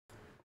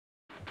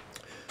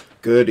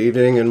Good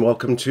evening and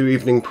welcome to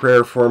evening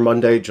prayer for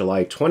Monday,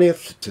 July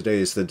 20th. Today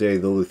is the day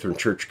the Lutheran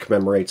Church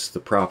commemorates the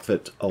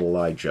prophet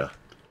Elijah.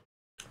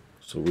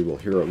 So we will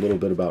hear a little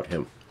bit about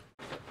him.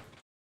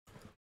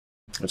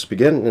 Let's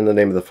begin in the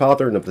name of the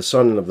Father, and of the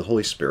Son, and of the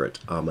Holy Spirit.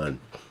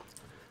 Amen.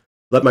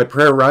 Let my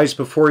prayer rise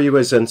before you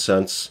as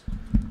incense.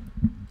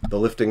 The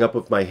lifting up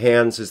of my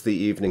hands is the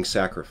evening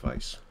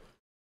sacrifice.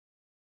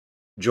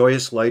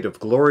 Joyous light of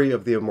glory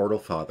of the immortal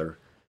Father,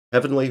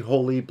 heavenly,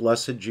 holy,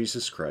 blessed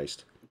Jesus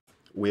Christ,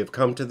 we have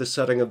come to the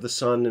setting of the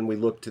sun, and we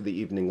look to the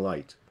evening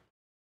light.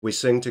 We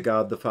sing to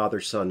God the Father,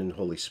 Son, and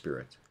Holy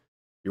Spirit.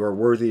 You are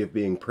worthy of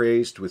being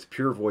praised with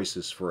pure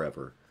voices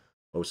forever.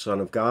 O Son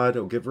of God,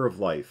 O Giver of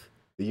life,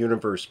 the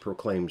universe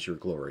proclaims your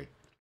glory.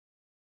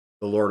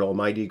 The Lord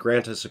Almighty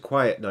grant us a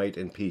quiet night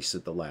and peace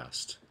at the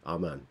last.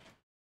 Amen.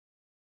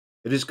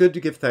 It is good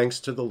to give thanks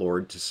to the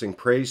Lord, to sing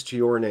praise to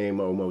your name,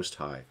 O Most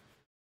High,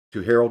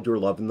 to herald your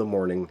love in the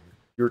morning,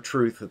 your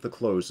truth at the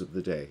close of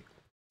the day.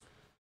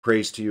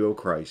 Praise to you, O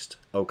Christ.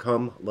 O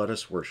come, let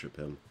us worship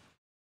him.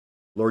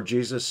 Lord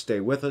Jesus,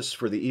 stay with us,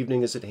 for the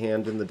evening is at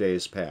hand and the day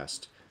is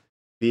past.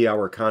 Be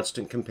our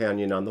constant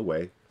companion on the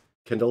way.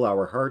 Kindle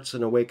our hearts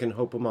and awaken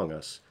hope among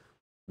us,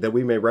 that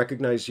we may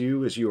recognize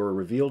you as you are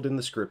revealed in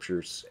the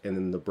Scriptures and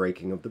in the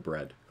breaking of the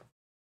bread.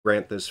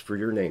 Grant this for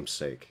your name's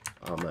sake.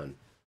 Amen.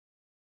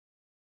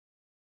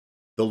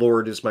 The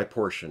Lord is my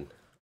portion.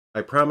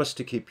 I promise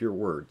to keep your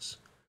words.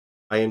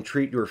 I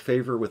entreat your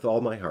favor with all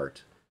my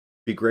heart.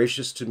 Be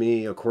gracious to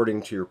me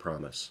according to your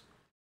promise.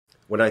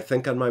 When I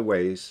think on my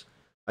ways,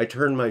 I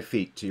turn my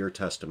feet to your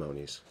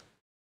testimonies.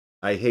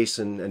 I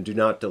hasten and do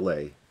not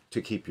delay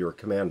to keep your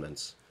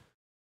commandments.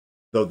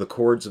 Though the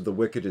cords of the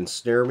wicked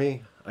ensnare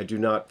me, I do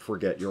not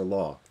forget your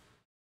law.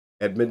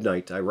 At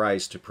midnight I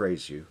rise to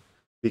praise you,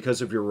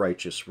 because of your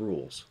righteous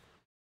rules.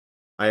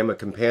 I am a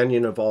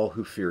companion of all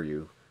who fear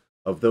you,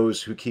 of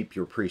those who keep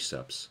your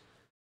precepts.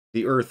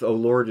 The earth, O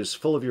Lord, is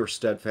full of your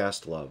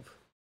steadfast love.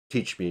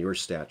 Teach me your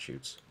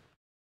statutes.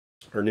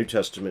 Our New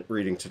Testament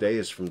reading today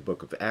is from the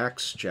book of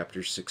Acts,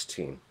 chapter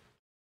 16.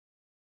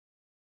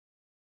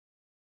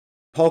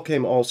 Paul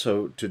came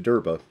also to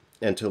Derbe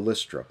and to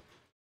Lystra.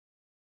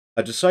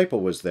 A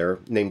disciple was there,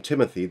 named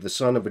Timothy, the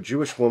son of a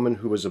Jewish woman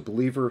who was a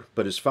believer,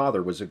 but his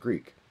father was a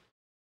Greek.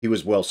 He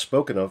was well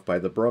spoken of by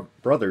the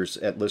brothers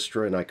at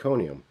Lystra and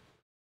Iconium.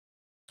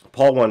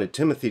 Paul wanted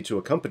Timothy to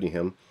accompany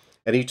him,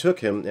 and he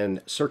took him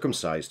and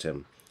circumcised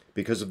him,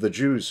 because of the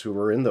Jews who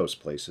were in those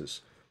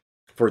places,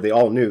 for they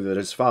all knew that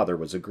his father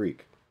was a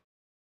Greek.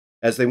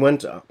 As they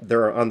went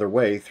there on their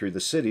way through the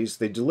cities,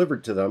 they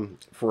delivered to them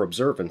for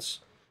observance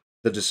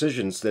the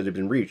decisions that had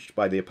been reached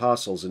by the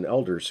apostles and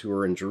elders who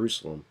were in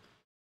Jerusalem.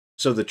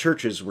 So the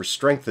churches were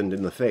strengthened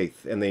in the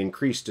faith, and they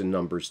increased in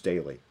numbers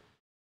daily.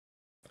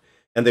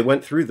 And they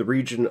went through the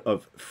region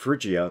of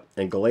Phrygia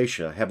and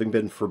Galatia, having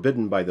been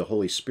forbidden by the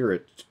Holy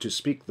Spirit to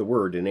speak the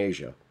word in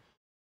Asia.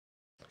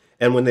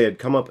 And when they had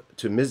come up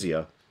to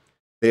Mysia,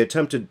 they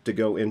attempted to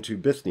go into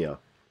Bithynia,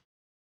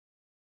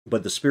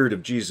 but the Spirit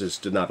of Jesus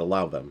did not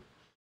allow them.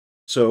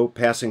 So,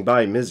 passing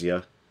by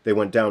Mysia, they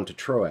went down to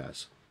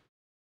Troas.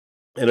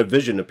 And a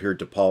vision appeared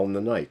to Paul in the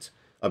night.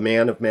 A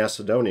man of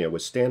Macedonia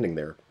was standing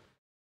there,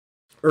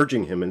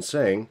 urging him and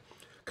saying,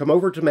 "Come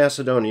over to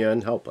Macedonia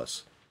and help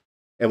us."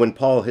 And when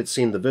Paul had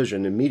seen the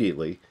vision,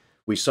 immediately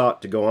we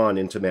sought to go on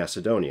into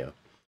Macedonia,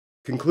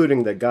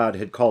 concluding that God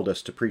had called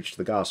us to preach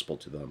the gospel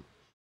to them.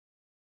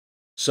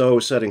 So,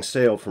 setting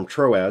sail from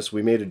Troas,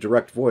 we made a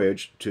direct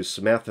voyage to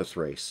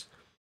Samothrace,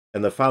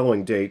 and the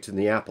following day to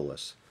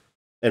Neapolis,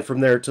 and from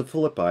there to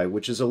Philippi,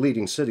 which is a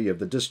leading city of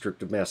the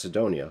district of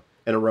Macedonia,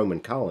 and a Roman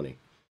colony.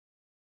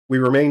 We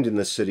remained in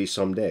this city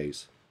some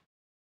days.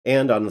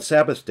 And on the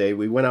Sabbath day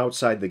we went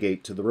outside the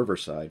gate to the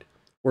riverside,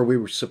 where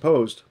we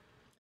supposed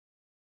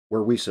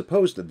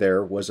that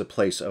there was a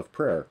place of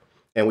prayer,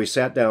 and we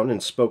sat down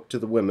and spoke to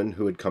the women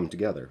who had come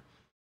together.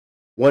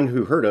 One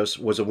who heard us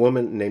was a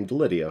woman named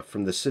Lydia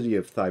from the city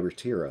of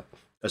Thyatira,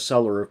 a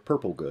seller of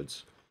purple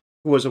goods,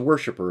 who was a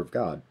worshipper of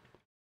God.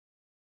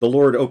 The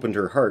Lord opened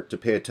her heart to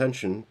pay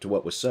attention to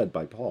what was said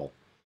by Paul.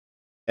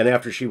 And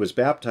after she was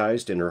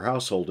baptized in her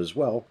household as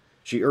well,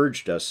 she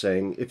urged us,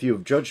 saying, "If you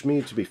have judged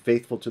me to be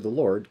faithful to the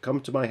Lord, come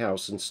to my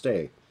house and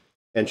stay."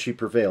 And she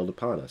prevailed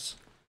upon us.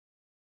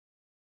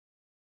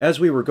 As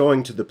we were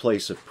going to the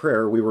place of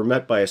prayer, we were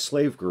met by a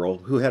slave girl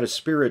who had a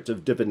spirit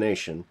of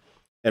divination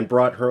and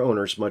brought her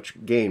owners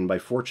much gain by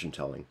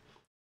fortune-telling.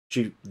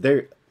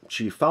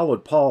 She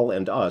followed Paul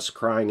and us,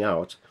 crying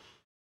out,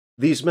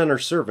 "These men are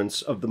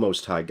servants of the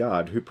Most High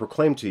God, who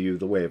proclaim to you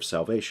the way of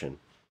salvation."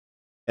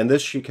 And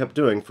this she kept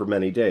doing for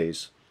many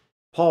days.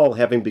 Paul,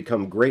 having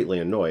become greatly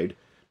annoyed,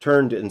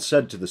 turned and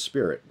said to the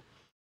spirit,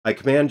 "I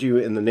command you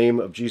in the name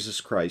of Jesus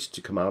Christ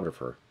to come out of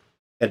her."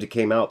 And it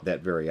came out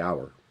that very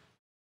hour.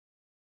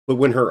 But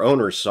when her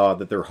owners saw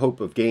that their hope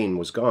of gain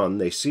was gone,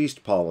 they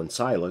seized Paul and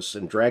Silas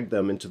and dragged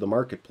them into the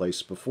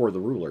marketplace before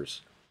the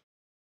rulers.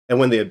 And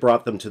when they had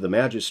brought them to the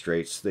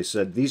magistrates, they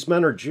said, "These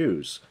men are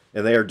Jews,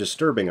 and they are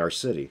disturbing our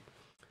city.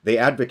 They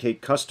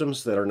advocate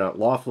customs that are not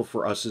lawful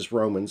for us as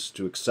Romans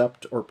to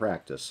accept or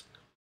practice."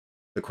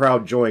 The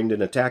crowd joined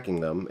in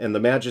attacking them, and the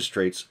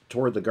magistrates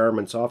tore the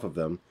garments off of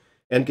them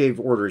and gave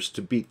orders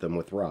to beat them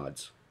with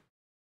rods.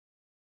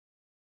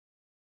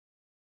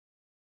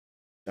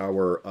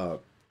 Our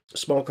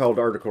Smalcald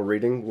article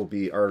reading will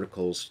be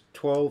Articles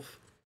 12,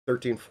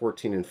 13,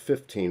 14, and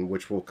 15,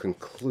 which will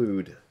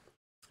conclude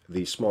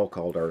the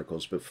Smalcald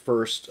articles. But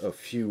first, a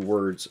few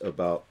words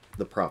about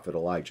the prophet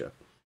Elijah.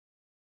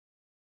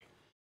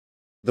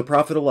 The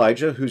prophet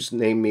Elijah, whose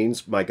name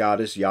means "My God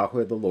is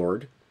Yahweh the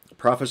Lord,"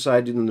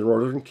 prophesied in the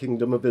northern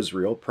kingdom of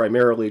Israel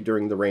primarily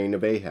during the reign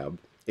of Ahab,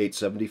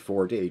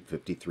 874 to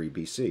 853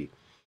 BC.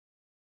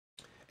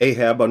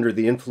 Ahab, under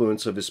the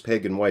influence of his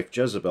pagan wife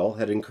Jezebel,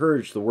 had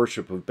encouraged the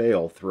worship of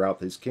Baal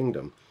throughout his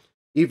kingdom,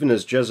 even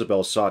as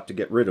Jezebel sought to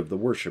get rid of the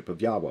worship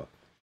of Yahweh.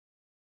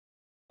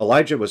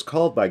 Elijah was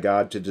called by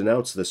God to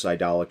denounce this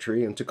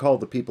idolatry and to call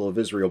the people of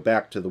Israel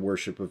back to the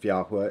worship of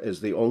Yahweh as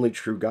the only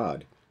true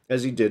God,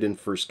 as he did in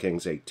 1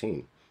 Kings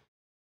 18.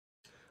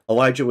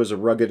 Elijah was a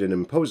rugged and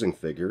imposing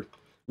figure,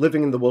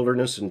 living in the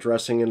wilderness and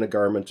dressing in a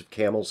garment of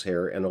camel's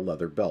hair and a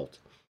leather belt.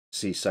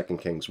 See 2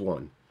 Kings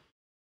 1.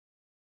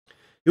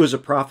 He was a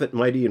prophet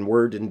mighty in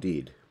word and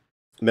deed.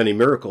 Many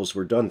miracles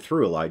were done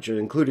through Elijah,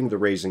 including the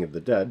raising of the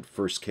dead,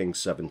 1 Kings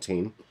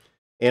 17,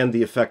 and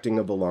the effecting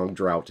of a long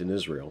drought in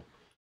Israel.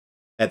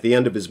 At the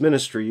end of his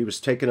ministry, he was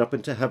taken up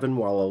into heaven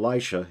while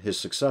Elisha, his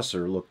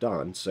successor, looked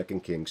on, 2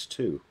 Kings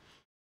 2.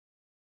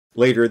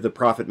 Later, the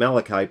prophet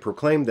Malachi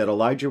proclaimed that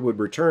Elijah would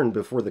return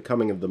before the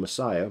coming of the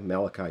Messiah,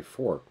 Malachi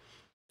 4,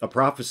 a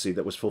prophecy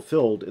that was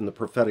fulfilled in the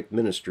prophetic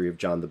ministry of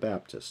John the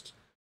Baptist,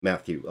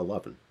 Matthew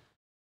 11.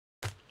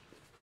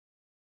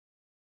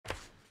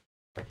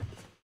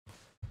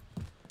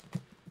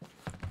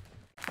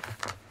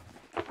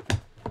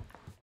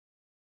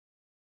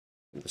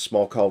 The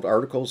Smalcald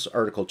articles,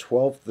 Article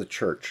 12, the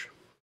Church.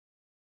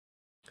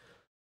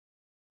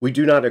 We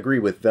do not agree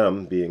with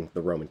them, being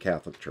the Roman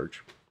Catholic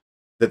Church,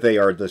 that they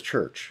are the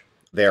Church.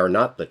 They are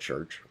not the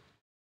Church.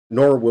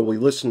 Nor will we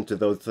listen to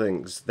those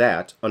things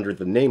that, under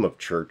the name of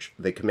Church,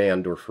 they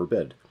command or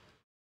forbid.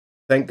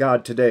 Thank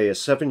God today a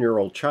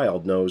 7-year-old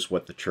child knows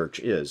what the Church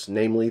is,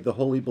 namely the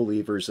holy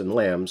believers and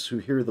lambs who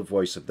hear the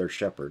voice of their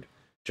shepherd,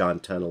 John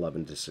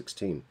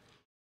 10:11-16.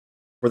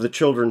 For the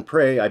children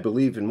pray, I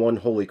believe in one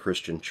holy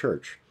Christian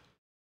church.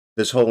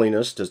 This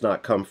holiness does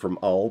not come from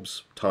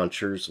albs,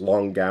 tonsures,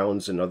 long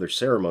gowns, and other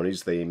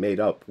ceremonies they made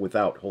up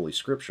without Holy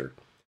Scripture,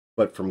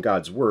 but from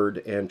God's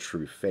Word and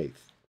true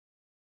faith.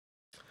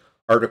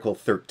 Article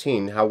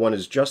 13, how one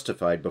is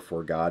justified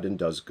before God and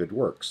does good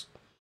works.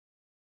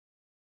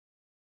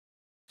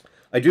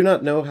 I do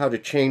not know how to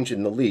change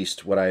in the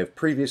least what I have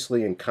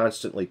previously and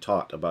constantly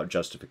taught about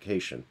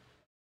justification.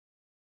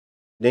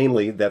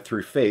 Namely, that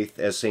through faith,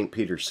 as St.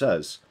 Peter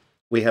says,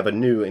 we have a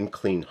new and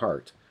clean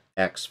heart,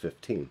 Acts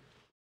 15.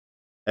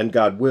 And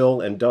God will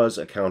and does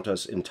account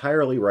us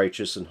entirely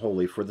righteous and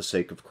holy for the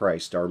sake of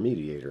Christ our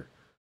mediator,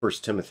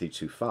 1 Timothy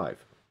 2:5.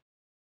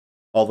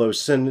 Although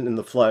sin in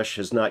the flesh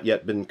has not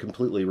yet been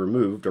completely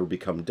removed or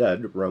become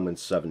dead,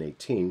 Romans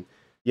 7:18,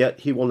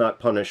 yet he will not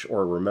punish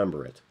or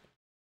remember it.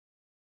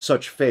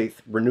 Such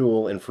faith,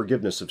 renewal, and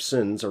forgiveness of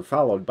sins are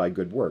followed by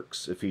good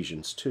works,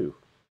 Ephesians 2.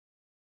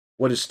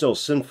 What is still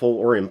sinful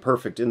or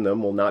imperfect in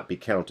them will not be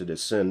counted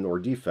as sin or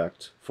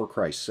defect for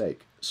Christ's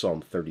sake,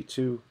 Psalm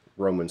 32,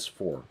 Romans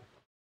 4.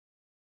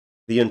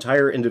 The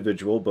entire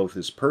individual, both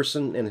his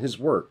person and his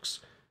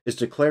works, is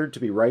declared to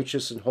be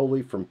righteous and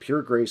holy from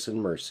pure grace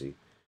and mercy,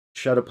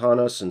 shed upon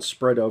us and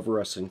spread over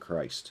us in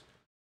Christ.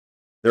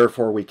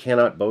 Therefore we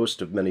cannot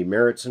boast of many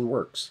merits and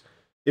works,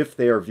 if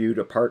they are viewed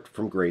apart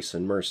from grace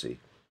and mercy.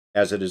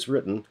 As it is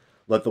written,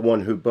 let the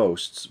one who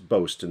boasts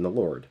boast in the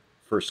Lord,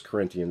 1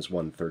 Corinthians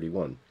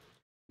 1:31.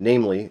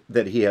 Namely,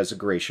 that he has a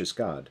gracious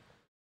God.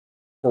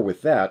 For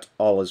with that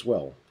all is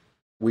well.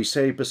 We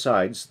say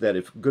besides that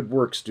if good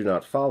works do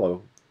not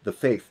follow, the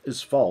faith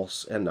is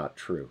false and not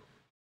true.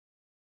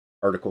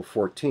 Article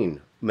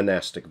 14,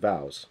 monastic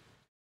vows.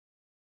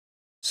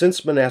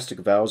 Since monastic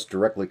vows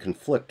directly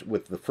conflict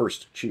with the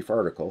first chief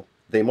article,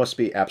 they must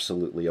be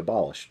absolutely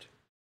abolished.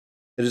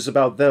 It is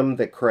about them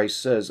that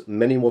Christ says,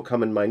 many will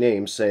come in my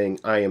name,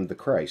 saying, I am the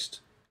Christ,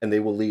 and they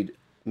will lead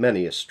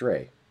many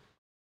astray.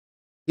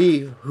 He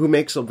who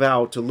makes a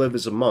vow to live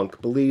as a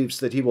monk believes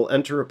that he will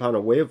enter upon a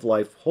way of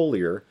life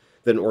holier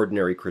than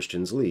ordinary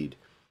Christians lead.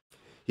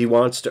 He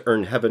wants to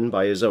earn heaven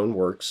by his own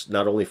works,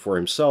 not only for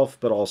himself,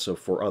 but also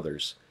for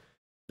others.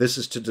 This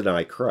is to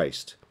deny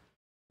Christ.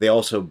 They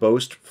also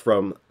boast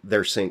from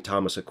their St.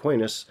 Thomas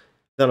Aquinas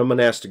that a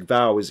monastic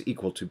vow is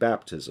equal to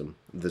baptism.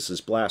 This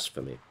is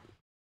blasphemy.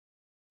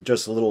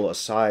 Just a little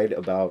aside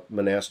about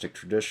monastic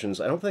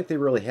traditions. I don't think they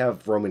really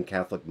have Roman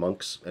Catholic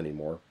monks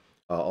anymore,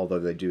 although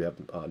they do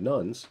have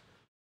nuns.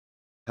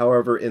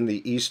 However, in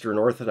the Eastern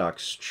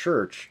Orthodox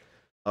Church,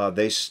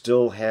 they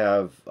still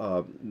have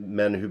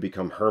men who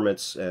become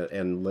hermits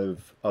and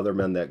live, other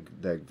men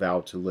that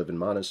vow to live in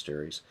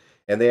monasteries.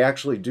 And they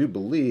actually do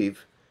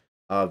believe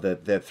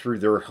that through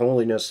their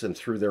holiness and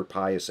through their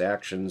pious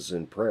actions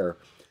and prayer,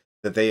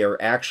 that they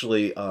are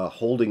actually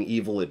holding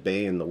evil at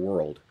bay in the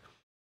world.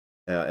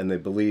 and they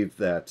believe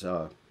that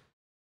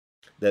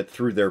that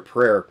through their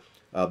prayer,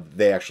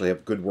 they actually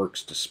have good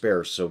works to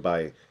spare. So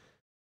by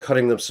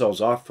cutting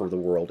themselves off for the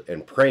world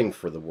and praying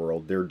for the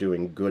world, they're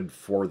doing good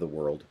for the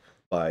world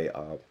by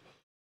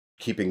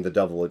keeping the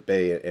devil at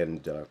bay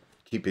and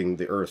keeping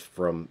the earth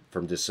from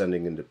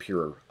descending into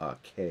pure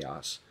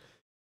chaos.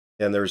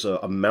 And there's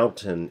a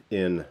mountain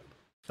in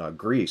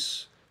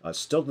Greece,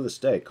 still to this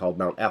day, called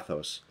Mount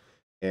Athos,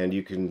 and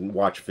you can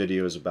watch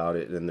videos about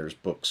it, and there's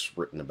books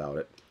written about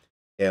it.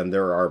 And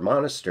there are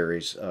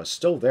monasteries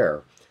still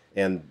there,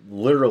 and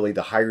literally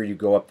the higher you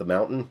go up the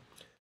mountain,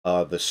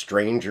 the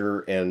stranger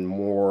and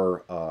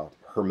more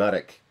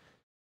hermetic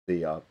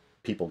the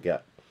people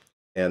get.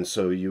 And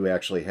so you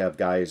actually have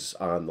guys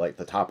on like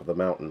the top of the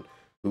mountain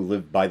who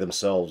live by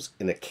themselves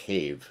in a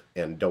cave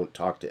and don't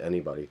talk to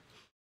anybody.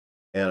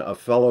 And a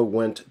fellow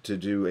went to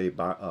do a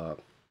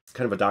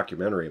kind of a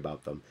documentary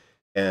about them.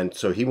 And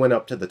so he went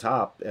up to the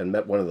top and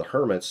met one of the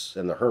hermits,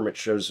 and the hermit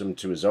shows him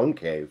to his own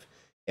cave.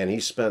 And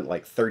he spent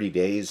like 30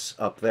 days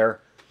up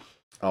there,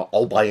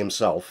 all by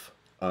himself,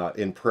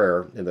 in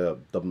prayer. And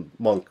the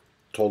monk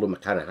told him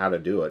kind of how to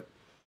do it.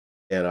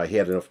 And he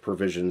had enough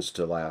provisions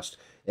to last.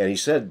 And he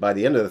said by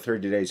the end of the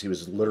 30 days, he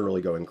was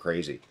literally going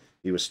crazy.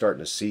 He was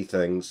starting to see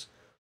things,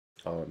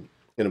 and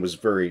it was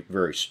very,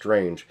 very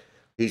strange.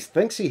 He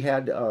thinks he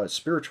had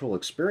spiritual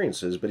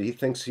experiences, but he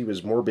thinks he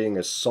was more being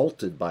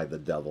assaulted by the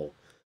devil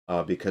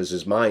because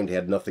his mind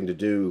had nothing to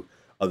do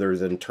other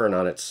than turn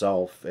on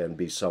itself and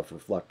be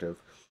self-reflective.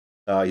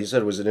 He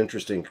said it was an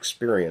interesting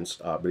experience,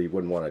 but he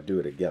wouldn't want to do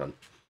it again.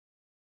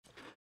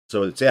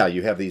 So it's, yeah,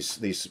 you have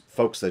these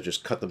folks that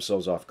just cut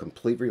themselves off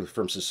completely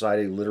from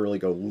society, literally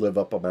go live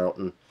up a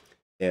mountain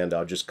and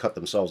just cut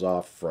themselves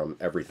off from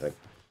everything.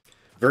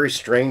 Very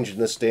strange in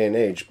this day and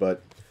age,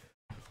 but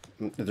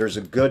there's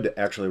a good,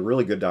 actually a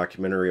really good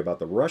documentary about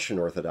the Russian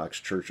Orthodox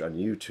Church on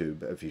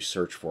YouTube if you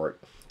search for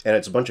it. And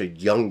it's a bunch of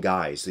young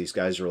guys. These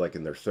guys are like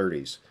in their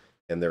 30s,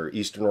 and they're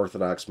Eastern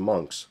Orthodox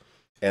monks,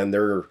 and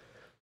they're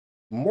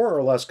more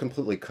or less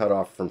completely cut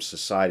off from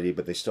society,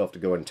 but they still have to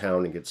go in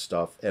town and get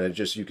stuff. And it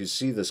just, you can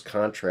see this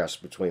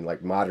contrast between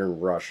like modern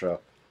Russia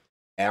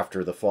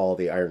after the fall of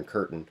the Iron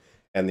Curtain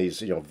and these,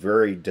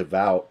 very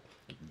devout,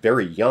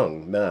 very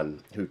young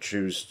men who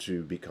choose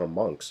to become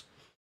monks.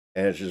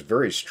 And it's just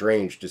very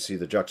strange to see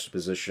the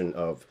juxtaposition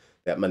of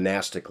that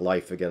monastic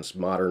life against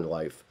modern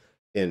life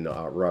in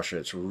Russia.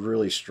 It's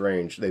really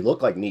strange. They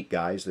look like neat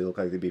guys. They look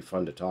like they'd be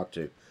fun to talk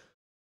to.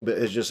 But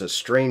it's just a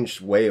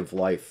strange way of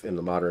life in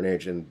the modern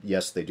age. And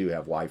yes, they do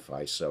have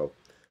Wi-Fi, so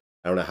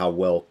I don't know how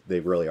well they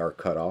really are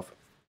cut off.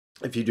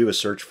 If you do a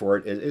search for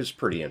it, it is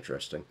pretty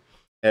interesting.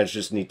 And it's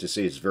just neat to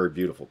see. It's a very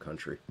beautiful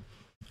country.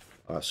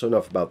 So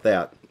enough about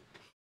that.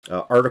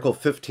 Article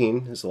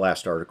 15 is the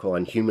last article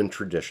on human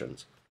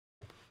traditions.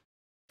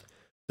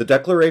 The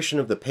declaration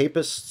of the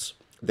papists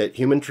that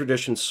human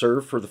traditions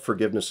serve for the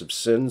forgiveness of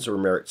sins or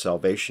merit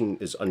salvation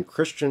is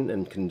unchristian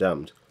and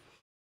condemned.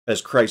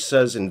 As Christ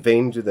says, in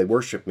vain do they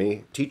worship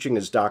me, teaching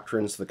as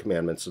doctrines the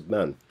commandments of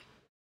men.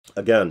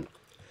 Again,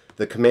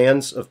 the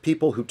commands of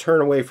people who turn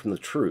away from the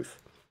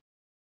truth.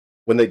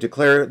 When they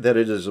declare that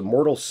it is a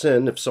mortal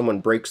sin if someone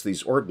breaks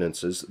these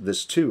ordinances,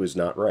 this too is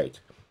not right.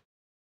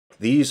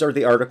 These are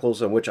the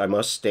articles on which I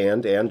must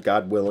stand, and,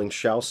 God willing,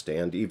 shall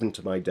stand, even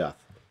to my death.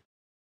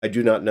 I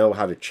do not know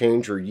how to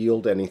change or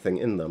yield anything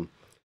in them.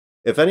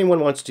 If anyone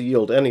wants to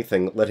yield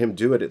anything, let him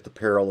do it at the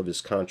peril of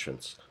his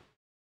conscience.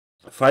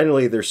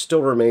 Finally, there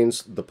still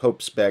remains the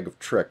Pope's bag of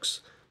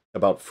tricks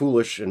about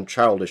foolish and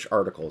childish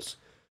articles,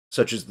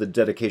 such as the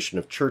dedication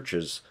of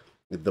churches,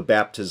 the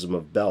baptism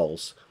of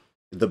bells,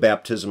 the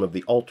baptism of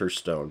the altar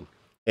stone,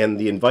 and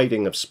the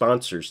inviting of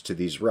sponsors to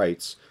these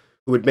rites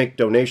who would make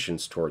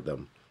donations toward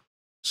them.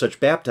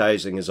 Such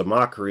baptizing is a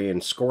mockery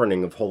and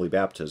scorning of holy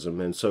baptism,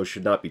 and so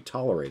should not be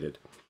tolerated.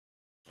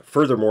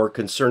 Furthermore,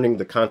 concerning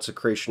the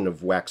consecration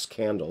of wax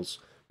candles,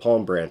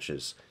 palm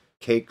branches,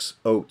 cakes,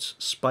 oats,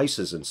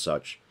 spices, and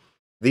such,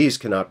 these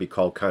cannot be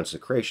called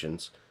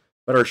consecrations,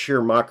 but are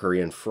sheer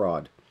mockery and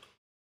fraud.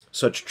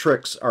 Such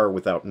tricks are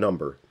without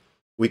number.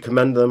 We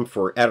commend them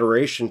for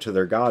adoration to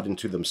their God and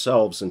to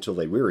themselves until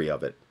they weary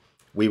of it.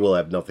 We will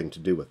have nothing to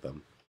do with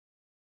them.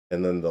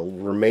 And then the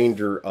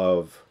remainder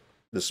of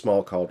the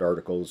Smalcald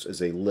articles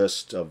is a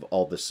list of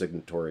all the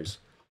signatories,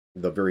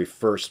 the very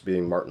first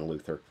being Martin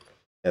Luther.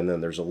 And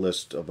then there's a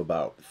list of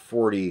about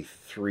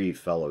 43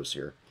 fellows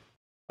here,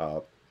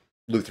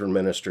 Lutheran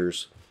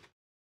ministers,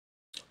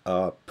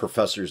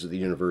 professors at the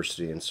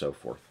university, and so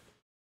forth.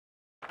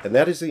 And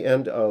that is the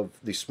end of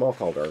the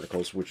Smalcald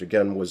articles, which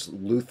again was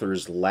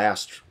Luther's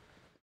last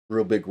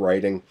real big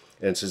writing,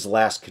 and it's his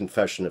last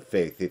confession of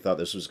faith. He thought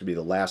this was going to be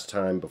the last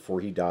time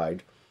before he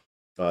died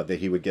that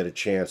he would get a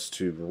chance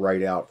to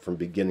write out from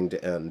beginning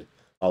to end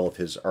all of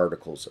his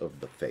articles of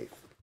the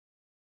faith.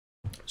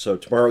 So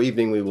tomorrow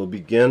evening we will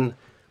begin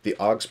the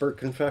Augsburg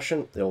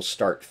Confession. It'll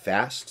start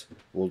fast.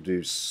 We'll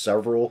do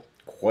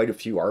quite a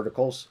few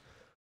articles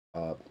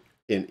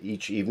in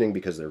each evening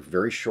because they're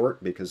very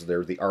short, because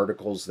they're the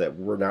articles that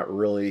we're not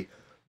really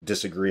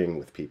disagreeing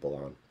with people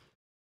on.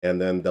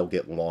 And then they'll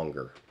get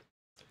longer.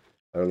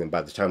 And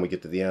by the time we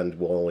get to the end,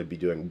 we'll only be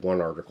doing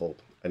one article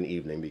an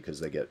evening because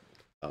they get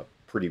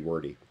pretty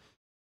wordy.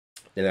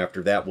 And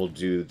after that, we'll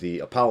do the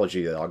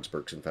Apology of the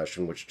Augsburg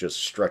Confession, which just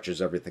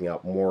stretches everything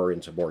out more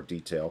into more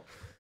detail.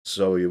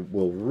 So you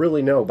will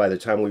really know by the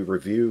time we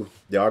review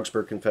the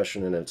Augsburg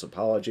Confession and its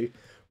apology,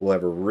 we'll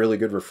have a really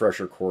good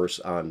refresher course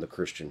on the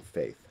Christian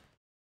faith.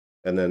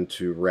 And then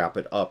to wrap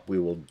it up, we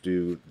will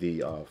do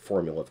the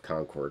Formula of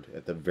Concord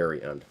at the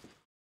very end.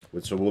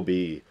 So we'll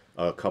be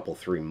a couple,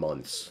 3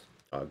 months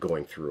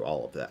going through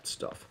all of that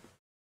stuff.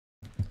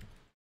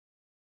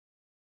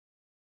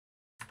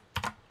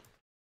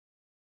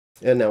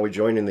 And now we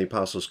join in the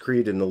Apostles'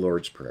 Creed in the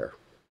Lord's Prayer.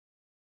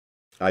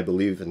 I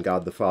believe in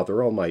God the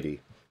Father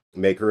Almighty,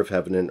 maker of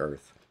heaven and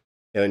earth,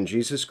 and in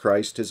Jesus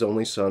Christ, his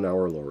only Son,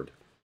 our Lord,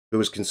 who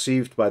was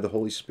conceived by the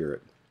Holy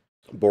Spirit,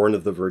 born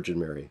of the Virgin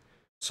Mary,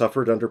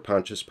 suffered under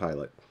Pontius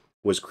Pilate,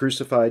 was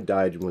crucified,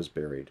 died, and was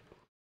buried.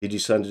 He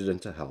descended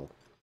into hell.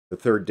 The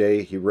third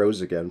day he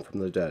rose again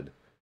from the dead.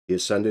 He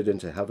ascended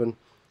into heaven,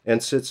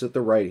 and sits at the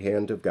right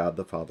hand of God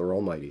the Father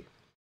Almighty.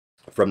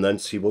 From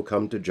thence he will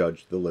come to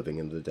judge the living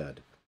and the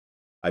dead.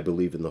 I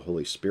believe in the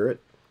Holy Spirit,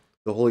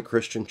 the holy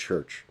Christian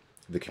Church,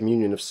 the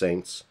communion of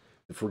saints,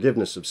 the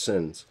forgiveness of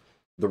sins,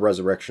 the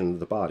resurrection of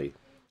the body,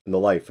 and the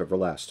life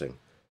everlasting.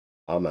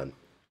 Amen.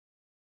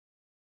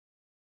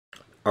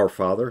 Our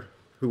Father,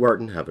 who art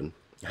in heaven,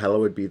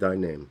 hallowed be thy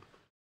name.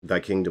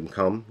 Thy kingdom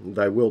come,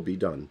 thy will be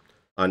done,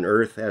 on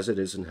earth as it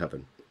is in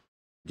heaven.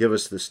 Give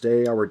us this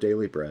day our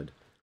daily bread,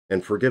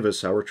 and forgive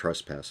us our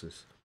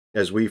trespasses,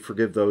 as we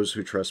forgive those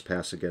who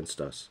trespass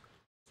against us.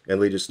 And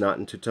lead us not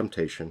into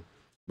temptation,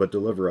 but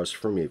deliver us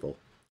from evil.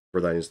 For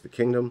thine is the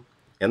kingdom,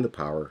 and the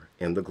power,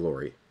 and the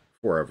glory,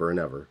 forever and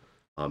ever.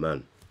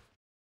 Amen.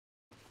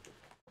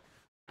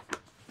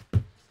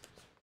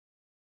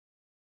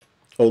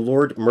 O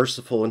Lord,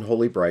 merciful and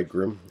holy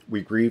bridegroom,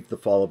 we grieve the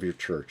fall of your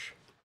church.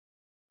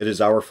 It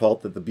is our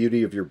fault that the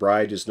beauty of your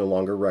bride is no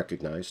longer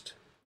recognized.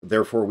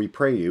 Therefore we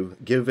pray you,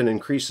 give and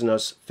increase in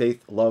us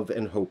faith, love,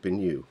 and hope in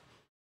you.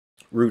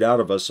 Root out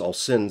of us all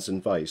sins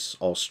and vice,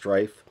 all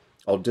strife,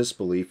 all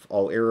disbelief,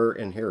 all error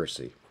and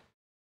heresy.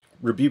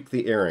 Rebuke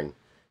the erring,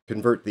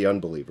 convert the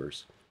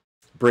unbelievers.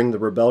 Bring the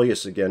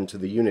rebellious again to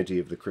the unity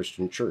of the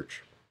Christian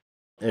Church,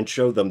 and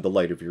show them the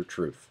light of your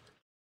truth.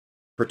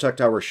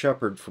 Protect our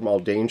shepherd from all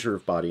danger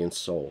of body and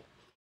soul.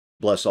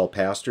 Bless all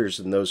pastors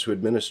and those who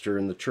administer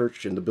in the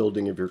church and the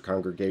building of your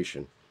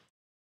congregation.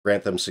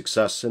 Grant them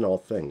success in all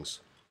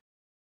things.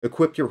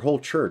 Equip your whole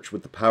church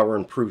with the power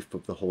and proof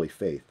of the holy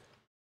faith.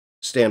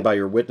 Stand by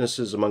your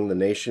witnesses among the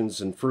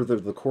nations and further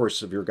the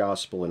course of your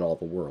gospel in all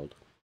the world.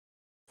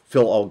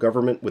 Fill all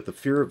government with the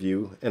fear of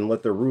you, and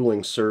let their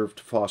ruling serve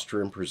to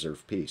foster and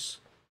preserve peace.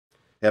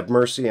 Have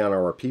mercy on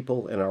our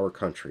people and our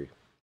country.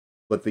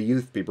 Let the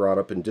youth be brought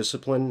up in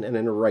discipline and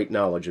in a right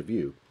knowledge of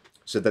you,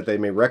 so that they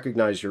may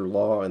recognize your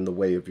law and the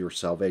way of your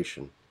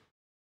salvation.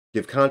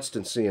 Give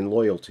constancy and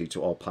loyalty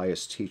to all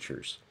pious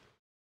teachers.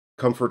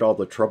 Comfort all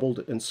the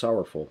troubled and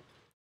sorrowful.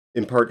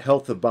 Impart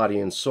health of body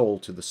and soul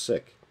to the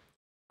sick.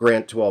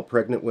 Grant to all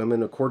pregnant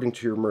women, according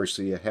to your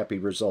mercy, a happy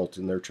result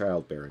in their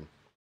childbearing.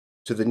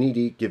 To the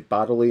needy, give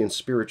bodily and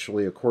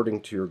spiritually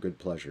according to your good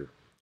pleasure.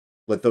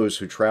 Let those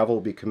who travel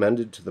be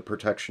commended to the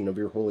protection of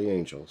your holy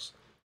angels,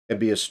 and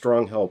be a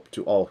strong help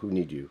to all who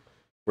need you,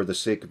 for the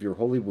sake of your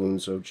holy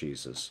wounds, O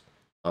Jesus.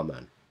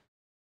 Amen.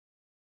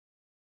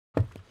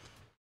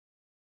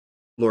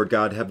 Lord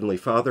God, Heavenly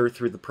Father,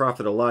 through the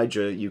prophet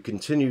Elijah, you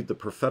continued the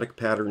prophetic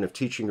pattern of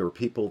teaching your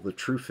people the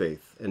true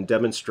faith and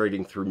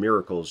demonstrating through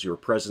miracles your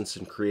presence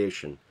in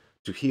creation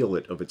to heal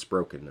it of its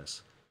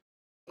brokenness.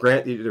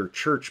 Grant that your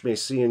church may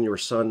see in your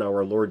Son,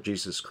 our Lord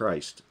Jesus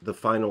Christ, the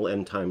final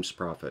end times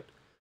prophet,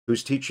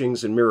 whose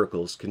teachings and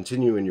miracles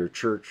continue in your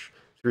church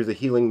through the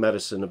healing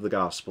medicine of the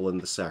gospel and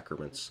the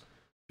sacraments,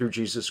 through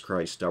Jesus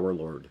Christ our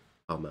Lord.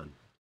 Amen.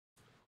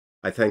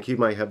 I thank you,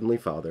 my heavenly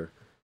Father,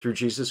 through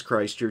Jesus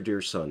Christ, your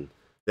dear Son,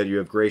 that you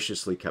have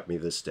graciously kept me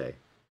this day.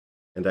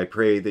 And I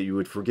pray that you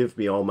would forgive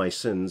me all my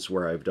sins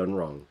where I have done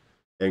wrong,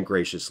 and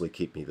graciously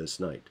keep me this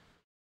night.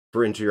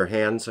 For into your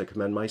hands I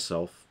commend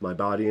myself, my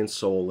body and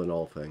soul, and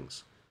all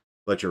things.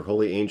 Let your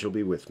holy angel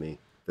be with me,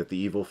 that the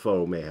evil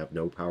foe may have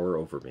no power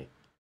over me.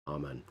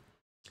 Amen.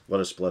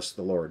 Let us bless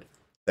the Lord.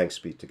 Thanks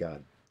be to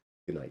God.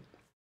 Good night.